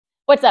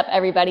What's up,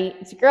 everybody?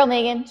 It's your girl,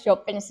 Megan, Show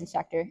Up Fitness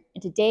Instructor,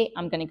 and today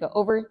I'm going to go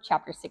over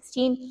Chapter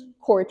 16,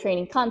 Core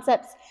Training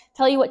Concepts,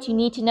 tell you what you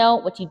need to know,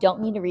 what you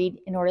don't need to read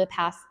in order to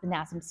pass the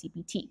Nasm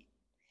CPT.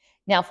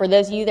 Now, for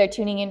those of you that are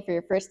tuning in for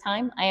your first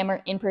time, I am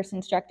our in-person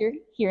instructor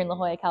here in La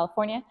Jolla,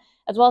 California,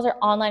 as well as our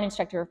online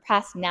instructor of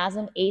past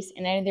Nasm, ACE,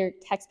 and any other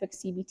textbook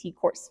CPT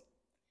course.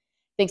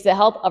 Thanks to the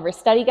help of our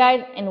study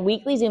guide and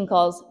weekly Zoom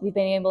calls, we've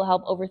been able to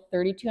help over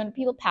 3,200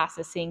 people pass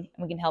this thing,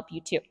 and we can help you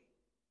too.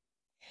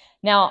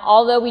 Now,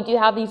 although we do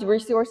have these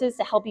resources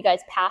to help you guys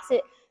pass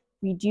it,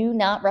 we do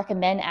not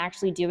recommend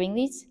actually doing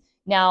these.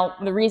 Now,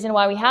 the reason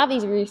why we have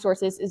these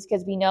resources is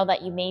because we know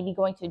that you may be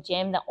going to a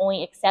gym that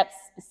only accepts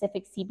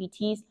specific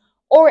CPTs,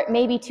 or it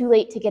may be too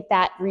late to get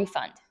that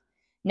refund.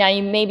 Now,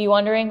 you may be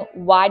wondering,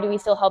 why do we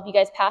still help you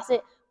guys pass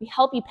it? We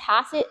help you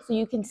pass it so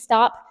you can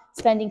stop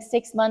spending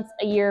 6 months,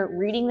 a year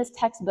reading this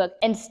textbook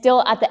and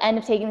still at the end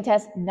of taking the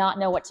test not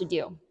know what to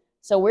do.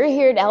 So we're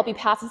here to help you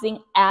pass this thing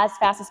as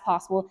fast as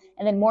possible,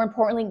 and then more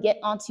importantly, get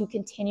onto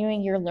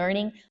continuing your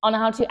learning on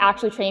how to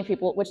actually train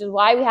people, which is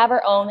why we have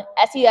our own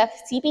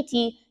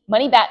SUF-CPT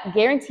money back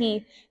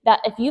guarantee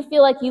that if you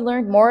feel like you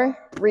learned more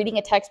reading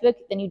a textbook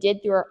than you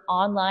did through our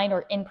online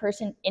or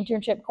in-person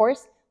internship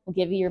course, we'll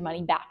give you your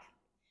money back.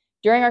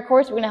 During our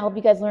course, we're going to help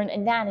you guys learn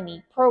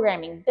anatomy,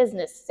 programming,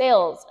 business,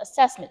 sales,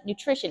 assessment,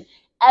 nutrition,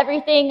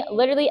 everything,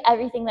 literally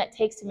everything that it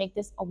takes to make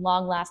this a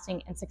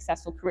long-lasting and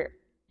successful career.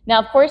 Now,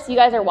 of course, you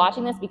guys are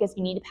watching this because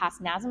you need to pass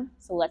Nasm,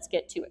 so let's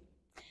get to it.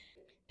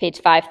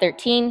 Page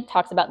 513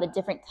 talks about the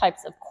different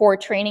types of core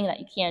training that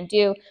you can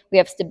do. We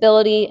have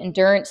stability,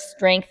 endurance,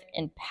 strength,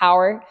 and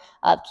power.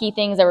 Key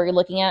things that we're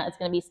looking at is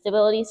going to be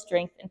stability,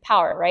 strength, and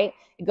power, right?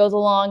 It goes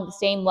along the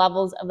same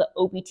levels of the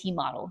OPT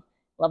model.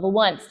 Level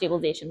 1,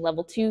 stabilization.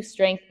 Level 2,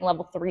 strength. And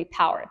level 3,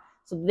 power.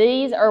 So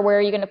these are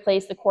where you're going to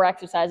place the core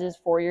exercises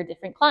for your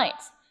different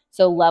clients.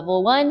 So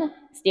level 1,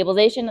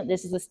 stabilization,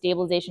 this is the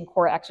stabilization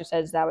core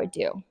exercise that I would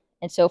do.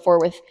 And so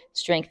forth with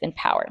strength and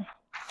power.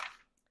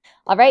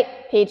 All right,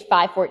 page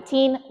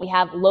 514, we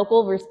have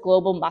local versus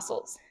global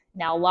muscles.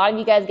 Now, a lot of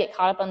you guys get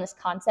caught up on this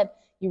concept.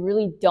 You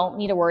really don't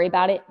need to worry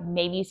about it.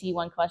 Maybe you see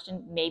one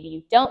question, maybe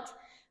you don't.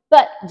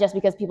 But just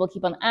because people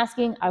keep on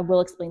asking, I will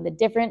explain the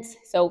difference.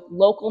 So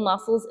local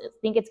muscles, I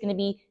think it's going to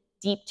be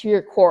deep to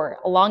your core,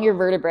 along your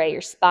vertebrae,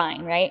 your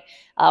spine, right?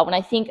 When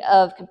I think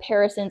of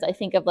comparisons, I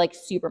think of like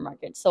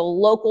supermarkets. So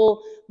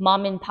local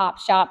mom and pop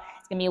shop,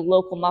 it's gonna be a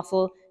local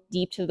muscle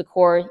deep to the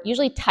core,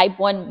 usually type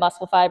 1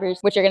 muscle fibers,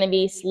 which are gonna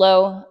be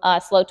slow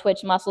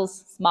twitch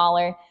muscles,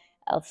 smaller,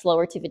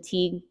 slower to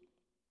fatigue.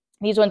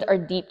 These ones are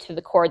deep to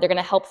the core. They're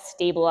gonna help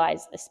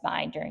stabilize the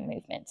spine during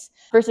movements.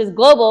 Versus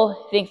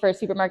global, think for a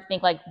supermarket,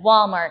 think like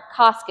Walmart,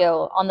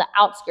 Costco, on the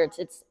outskirts,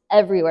 it's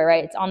everywhere,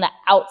 right? It's on the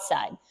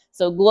outside.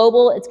 So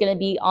global, it's going to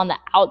be on the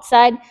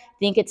outside.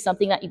 Think it's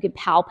something that you can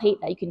palpate,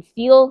 that you can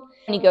feel.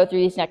 When you go through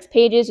these next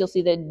pages, you'll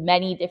see the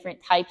many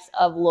different types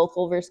of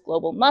local versus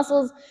global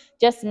muscles.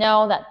 Just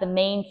know that the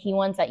main key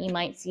ones that you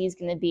might see is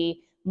going to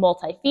be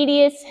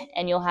multifidus,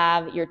 and you'll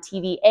have your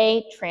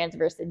TVA,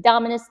 transverse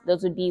abdominis.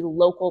 Those would be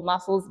local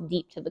muscles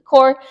deep to the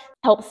core,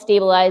 help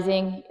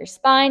stabilizing your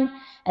spine.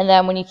 And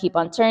then when you keep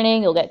on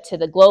turning, you'll get to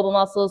the global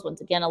muscles.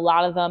 Once again, a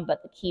lot of them,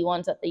 but the key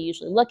ones that they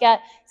usually look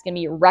at is going to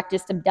be your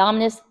rectus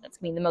abdominis. That's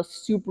going to be the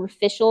most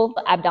superficial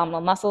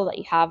abdominal muscle that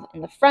you have in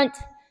the front.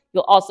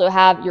 You'll also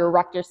have your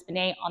rectus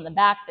spinae on the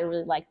back. They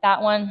really like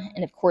that one.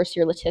 And of course,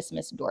 your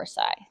latissimus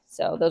dorsi.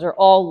 So those are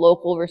all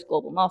local versus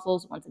global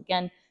muscles. Once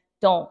again,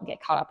 don't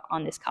get caught up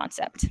on this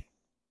concept.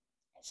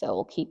 So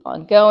we'll keep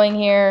on going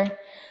here.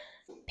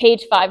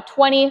 Page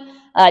 520,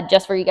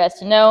 just for you guys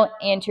to know,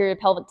 anterior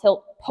pelvic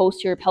tilt,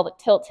 posterior pelvic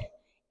tilt.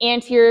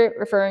 Anterior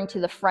referring to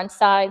the front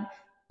side,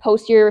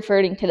 posterior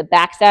referring to the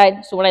back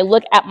side. So when I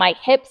look at my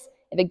hips,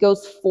 if it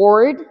goes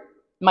forward,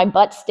 my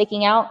butt's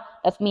sticking out,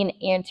 that's me an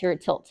anterior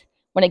tilt.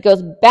 When it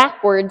goes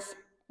backwards,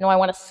 I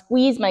want to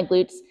squeeze my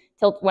glutes,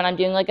 tilt when I'm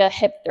doing like a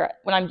hip thrust,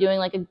 when I'm doing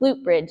like a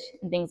glute bridge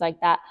and things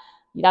like that.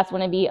 That's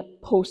going to be a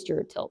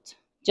posterior tilt,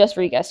 just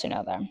for you guys to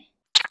know there.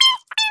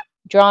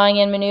 Drawing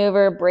in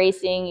maneuver,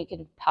 bracing, you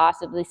can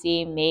possibly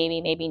see,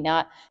 maybe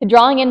not. The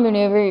drawing in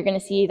maneuver, you're going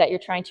to see that you're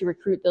trying to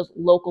recruit those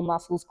local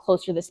muscles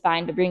closer to the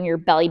spine to bring your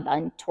belly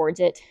button towards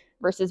it.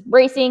 Versus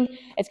bracing,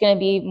 it's going to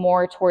be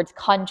more towards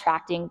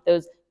contracting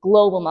those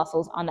global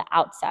muscles on the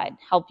outside,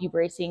 help you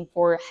bracing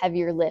for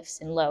heavier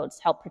lifts and loads,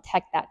 help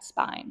protect that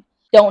spine.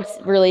 Don't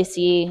really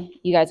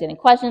see you guys getting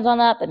questions on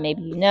that, but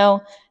maybe you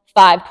know.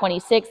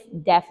 526,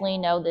 definitely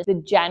know this, the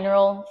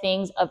general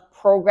things of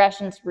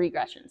progressions,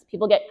 regressions.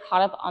 People get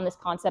caught up on this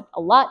concept a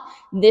lot.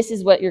 This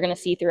is what you're going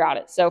to see throughout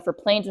it. So for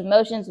planes of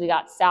motions, we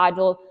got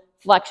sagittal,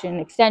 flexion,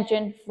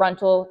 extension,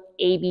 frontal,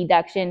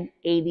 abduction,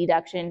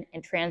 adduction,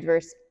 and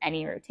transverse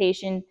any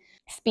rotation.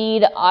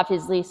 Speed,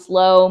 obviously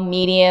slow,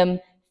 medium,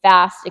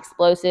 fast,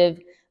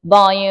 explosive.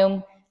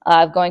 Volume,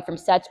 going from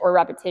sets or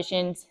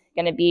repetitions,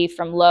 going to be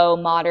from low,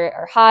 moderate,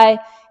 or high.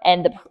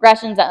 And the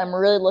progressions that I'm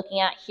really looking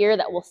at here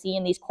that we'll see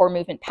in these core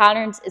movement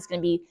patterns is going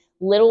to be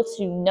little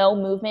to no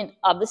movement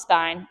of the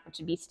spine, which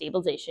would be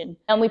stabilization.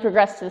 And we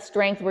progress to the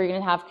strength where you're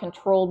going to have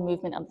controlled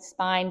movement of the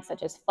spine,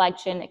 such as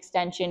flexion,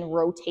 extension,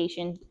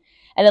 rotation.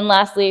 And then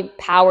lastly,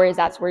 power is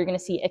that's where you're going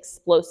to see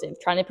explosive,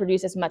 trying to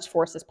produce as much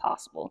force as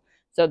possible.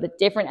 So the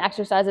different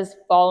exercises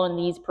fall in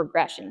these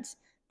progressions.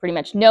 Pretty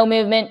much no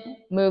movement,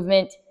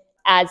 movement,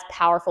 as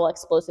powerful,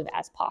 explosive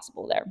as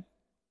possible there.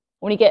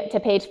 When you get to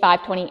page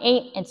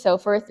 528 and so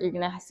forth, you're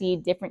going to see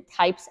different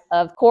types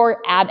of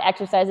core ab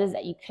exercises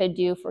that you could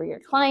do for your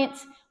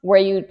clients,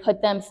 where you would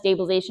put them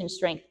stabilization,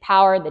 strength,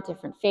 power, the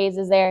different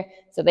phases there.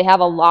 So they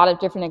have a lot of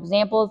different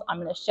examples. I'm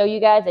going to show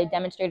you guys. I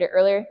demonstrated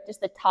earlier,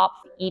 just the top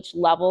for each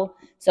level.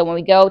 So when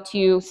we go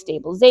to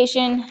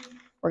stabilization,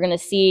 we're going to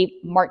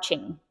see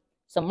marching.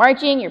 So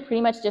marching, you're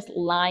pretty much just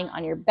lying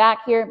on your back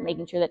here,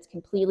 making sure that's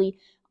completely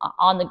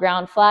on the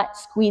ground flat,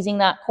 squeezing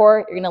that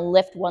core. You're going to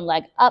lift one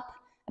leg up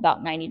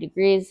about 90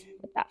 degrees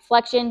with that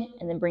flexion,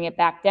 and then bring it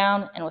back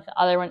down, and with the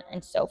other one,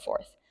 and so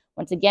forth.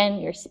 Once again,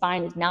 your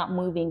spine is not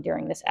moving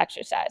during this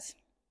exercise.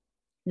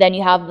 Then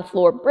you have the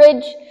floor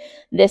bridge.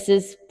 This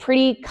is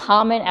pretty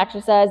common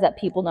exercise that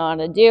people know how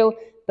to do,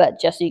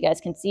 but just so you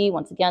guys can see,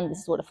 once again, this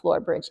is what a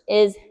floor bridge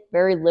is.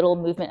 Very little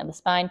movement of the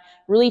spine,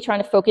 really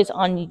trying to focus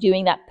on you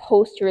doing that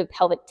posterior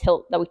pelvic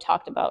tilt that we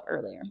talked about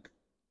earlier.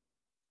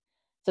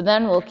 So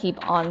then we'll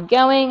keep on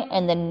going,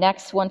 and the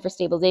next one for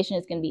stabilization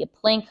is going to be a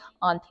plank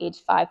on page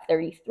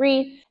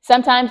 533.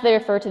 Sometimes they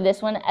refer to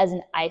this one as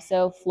an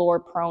iso floor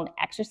prone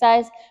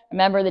exercise.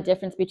 Remember the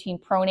difference between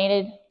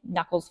pronated,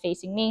 knuckles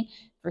facing me,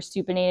 for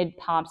supinated,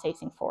 palms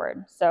facing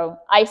forward. So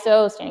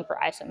iso standing for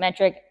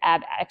isometric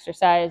ab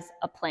exercise,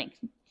 a plank.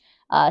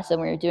 So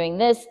when you're doing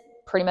this,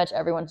 pretty much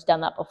everyone's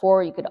done that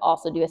before. You could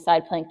also do a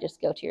side plank,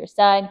 just go to your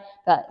side.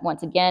 But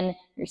once again,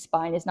 your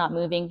spine is not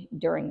moving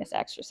during this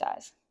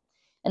exercise.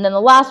 And then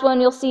the last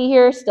one you'll see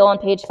here, still on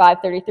page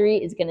 533,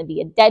 is going to be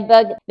a dead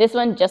bug. This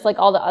one, just like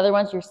all the other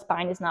ones, your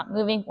spine is not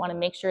moving. Want to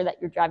make sure that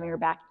you're driving your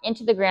back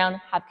into the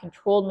ground, have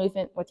controlled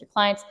movement with your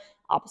clients,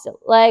 opposite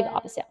leg,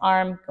 opposite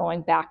arm,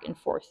 going back and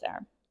forth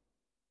there.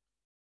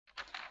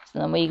 So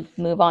then we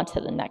move on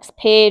to the next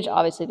page.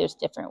 Obviously, there's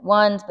different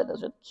ones, but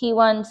those are the key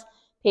ones.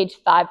 Page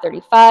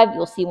 535,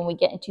 you'll see when we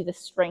get into the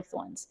strength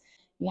ones.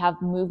 You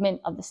have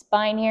movement of the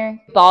spine here,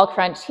 ball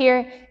crunch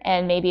here,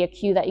 and maybe a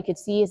cue that you could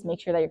see is make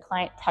sure that your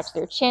client touch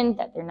their chin,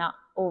 that they're not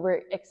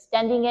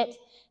overextending it,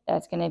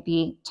 that's going to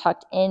be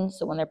tucked in.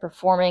 So when they're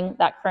performing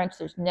that crunch,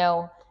 there's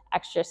no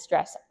extra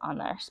stress on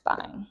their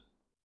spine.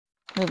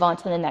 Move on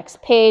to the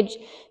next page,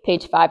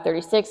 page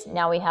 536.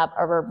 Now we have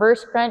a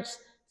reverse crunch.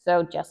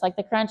 So just like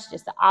the crunch,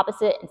 just the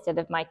opposite. Instead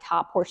of my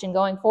top portion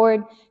going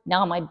forward,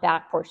 now my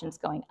back portion's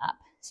going up.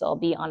 So I'll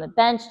be on a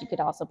bench. You could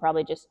also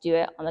probably just do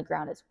it on the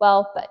ground as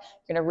well, but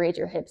you're gonna raise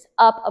your hips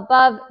up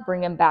above, bring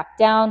them back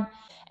down.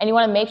 And you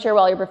wanna make sure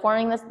while you're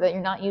performing this that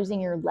you're not using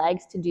your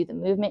legs to do the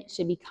movement. It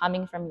should be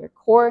coming from your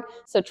core.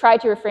 So try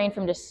to refrain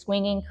from just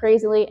swinging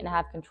crazily and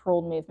have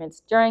controlled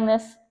movements during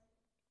this.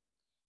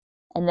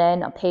 And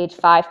then on page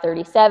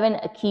 537,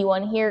 a key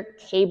one here,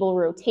 cable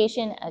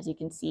rotation, as you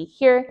can see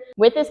here.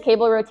 With this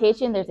cable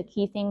rotation, there's a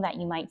key thing that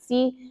you might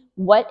see.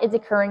 What is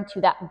occurring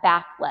to that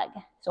back leg?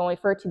 So when we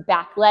refer to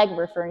back leg,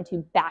 we're referring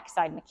to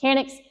backside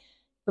mechanics.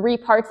 3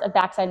 parts of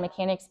backside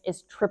mechanics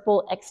is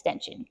triple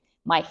extension.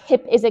 My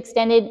hip is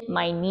extended,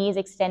 my knee is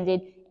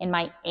extended, and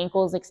my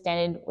ankle is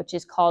extended, which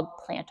is called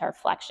plantar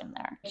flexion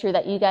there. Make sure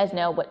that you guys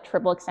know what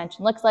triple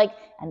extension looks like,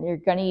 and you're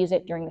gonna use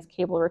it during this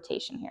cable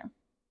rotation here.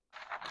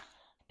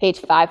 Page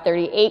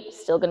 538,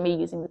 still going to be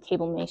using the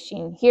cable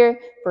machine here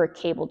for a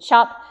cable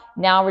chop.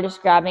 Now we're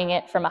just grabbing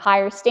it from a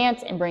higher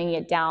stance and bringing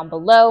it down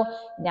below.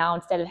 Now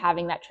instead of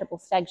having that triple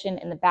extension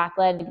in the back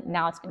leg,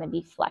 now it's going to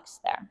be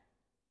flexed there.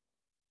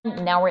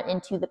 Now we're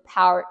into the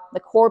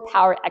core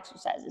power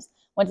exercises.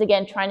 Once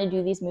again, trying to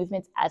do these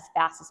movements as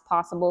fast as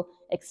possible,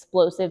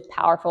 explosive,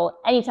 powerful.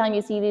 Anytime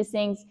you see these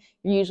things,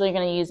 you're usually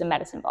going to use a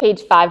medicine ball.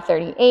 Page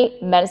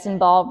 538, medicine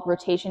ball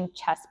rotation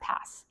chest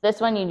pass. This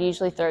one you'd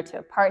usually throw to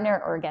a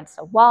partner or against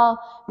a wall,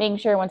 making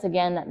sure once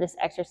again that this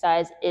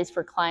exercise is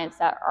for clients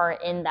that are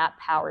in that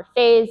power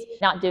phase,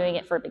 not doing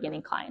it for a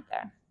beginning client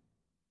there.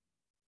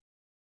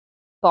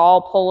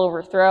 Ball pull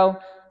over throw.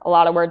 A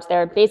lot of words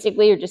there.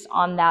 Basically, you're just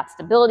on that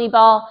stability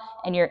ball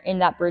and you're in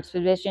that bridge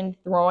position,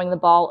 throwing the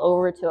ball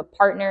over to a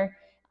partner.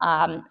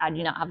 I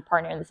do not have a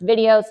partner in this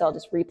video, so I'll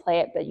just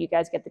replay it, but you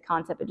guys get the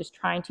concept of just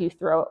trying to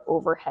throw it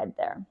overhead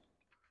there.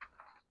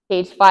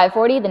 Page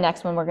 540, the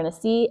next one we're going to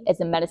see is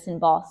a medicine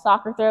ball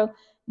soccer throw.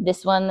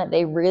 This one that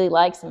they really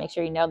like, so make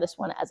sure you know this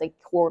one as a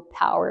core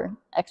power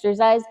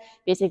exercise.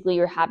 Basically,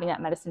 you're having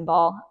that medicine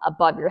ball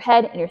above your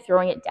head and you're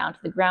throwing it down to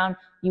the ground.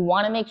 You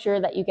want to make sure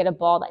that you get a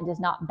ball that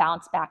does not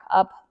bounce back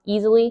up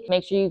easily.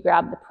 Make sure you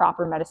grab the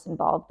proper medicine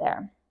ball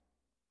there.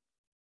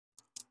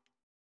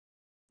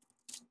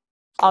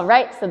 All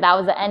right, so that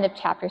was the end of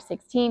chapter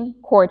 16,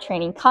 core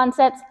training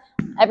concepts.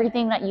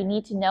 everything that you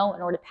need to know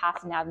in order to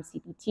pass the Nasm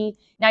CPT.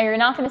 Now, you're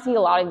not going to see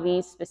a lot of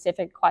these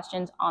specific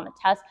questions on the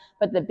test,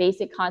 but the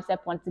basic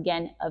concept, once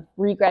again, of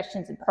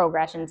regressions and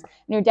progressions, and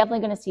you're definitely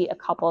going to see a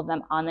couple of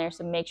them on there,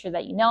 so make sure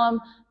that you know them.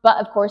 But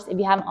of course, if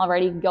you haven't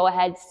already, go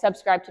ahead,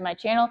 subscribe to my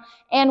channel,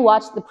 and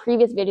watch the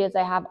previous videos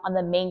I have on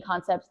the main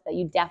concepts that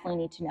you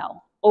definitely need to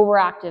know.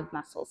 Overactive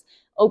muscles,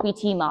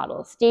 OPT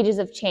models, stages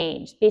of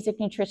change, basic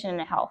nutrition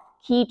and health,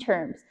 key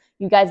terms.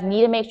 You guys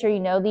need to make sure you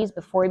know these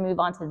before we move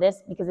on to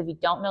this, because if you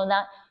don't know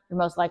that, you're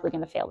most likely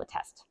going to fail the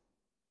test.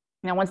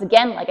 Now, once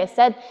again, like I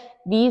said,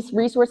 these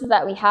resources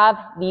that we have,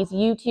 these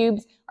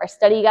YouTubes, our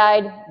study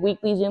guide,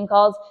 weekly Zoom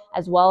calls,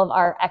 as well as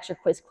our extra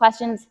quiz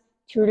questions,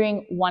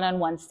 tutoring,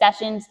 one-on-one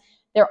sessions,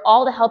 they're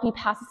all to help you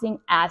pass this thing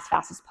as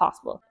fast as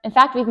possible. In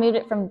fact, we've moved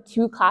it from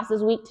 2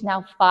 classes a week to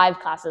now 5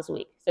 classes a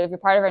week. So if you're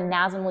part of our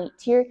Nasm Elite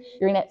tier,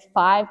 you're going to get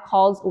 5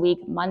 calls a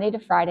week, Monday to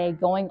Friday,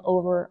 going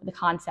over the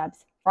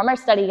concepts from our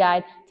study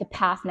guide to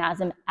pass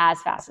Nasm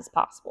as fast as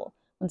possible.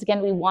 Once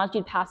again, we want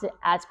you to pass it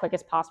as quick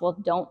as possible.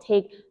 Don't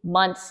take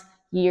months,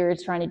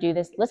 years trying to do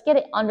this. Let's get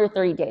it under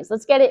 30 days.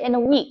 Let's get it in a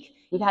week.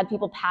 We've had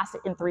people pass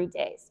it in 3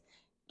 days.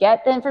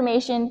 Get the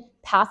information,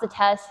 pass the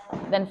test,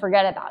 then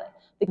forget about it.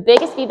 The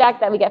biggest feedback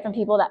that we get from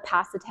people that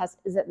pass the test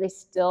is that they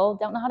still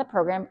don't know how to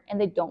program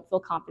and they don't feel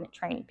confident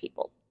training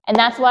people. And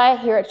that's why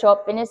here at Show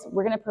Up Fitness,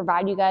 we're going to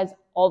provide you guys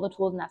all the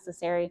tools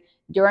necessary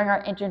during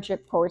our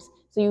internship course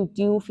so you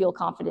do feel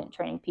confident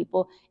training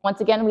people.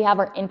 Once again, we have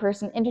our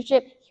in-person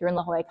internship here in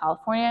La Jolla,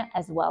 California,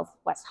 as well as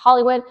West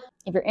Hollywood.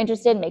 If you're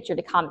interested, make sure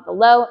to comment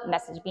below,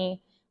 message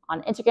me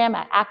on Instagram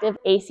at active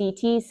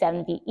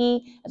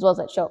ACT7VE, as well as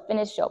at Show Up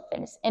Fitness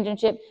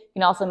internship. You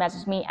can also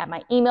message me at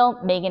my email,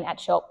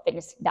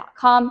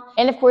 megan@showupfitness.com.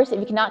 And of course,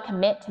 if you cannot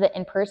commit to the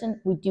in-person,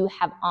 we do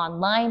have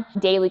online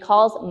daily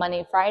calls Monday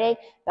and Friday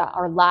that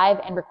are live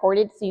and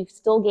recorded, so you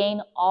still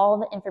gain all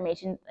the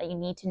information that you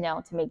need to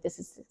know to make this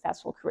a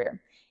successful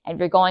career. And if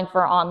you're going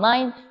for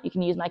online, you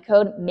can use my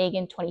code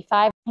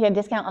Megan25. You get a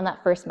discount on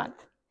that first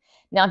month.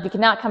 Now, if you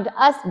cannot come to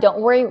us,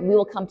 don't worry, we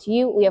will come to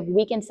you. We have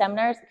weekend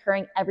seminars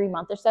occurring every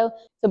month or so.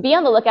 So be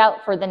on the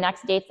lookout for the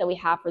next dates that we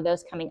have for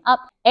those coming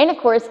up. And of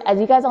course, as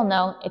you guys all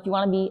know, if you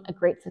want to be a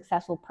great,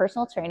 successful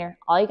personal trainer,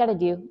 all you got to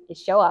do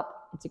is show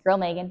up. It's your girl,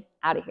 Megan,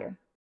 out of here.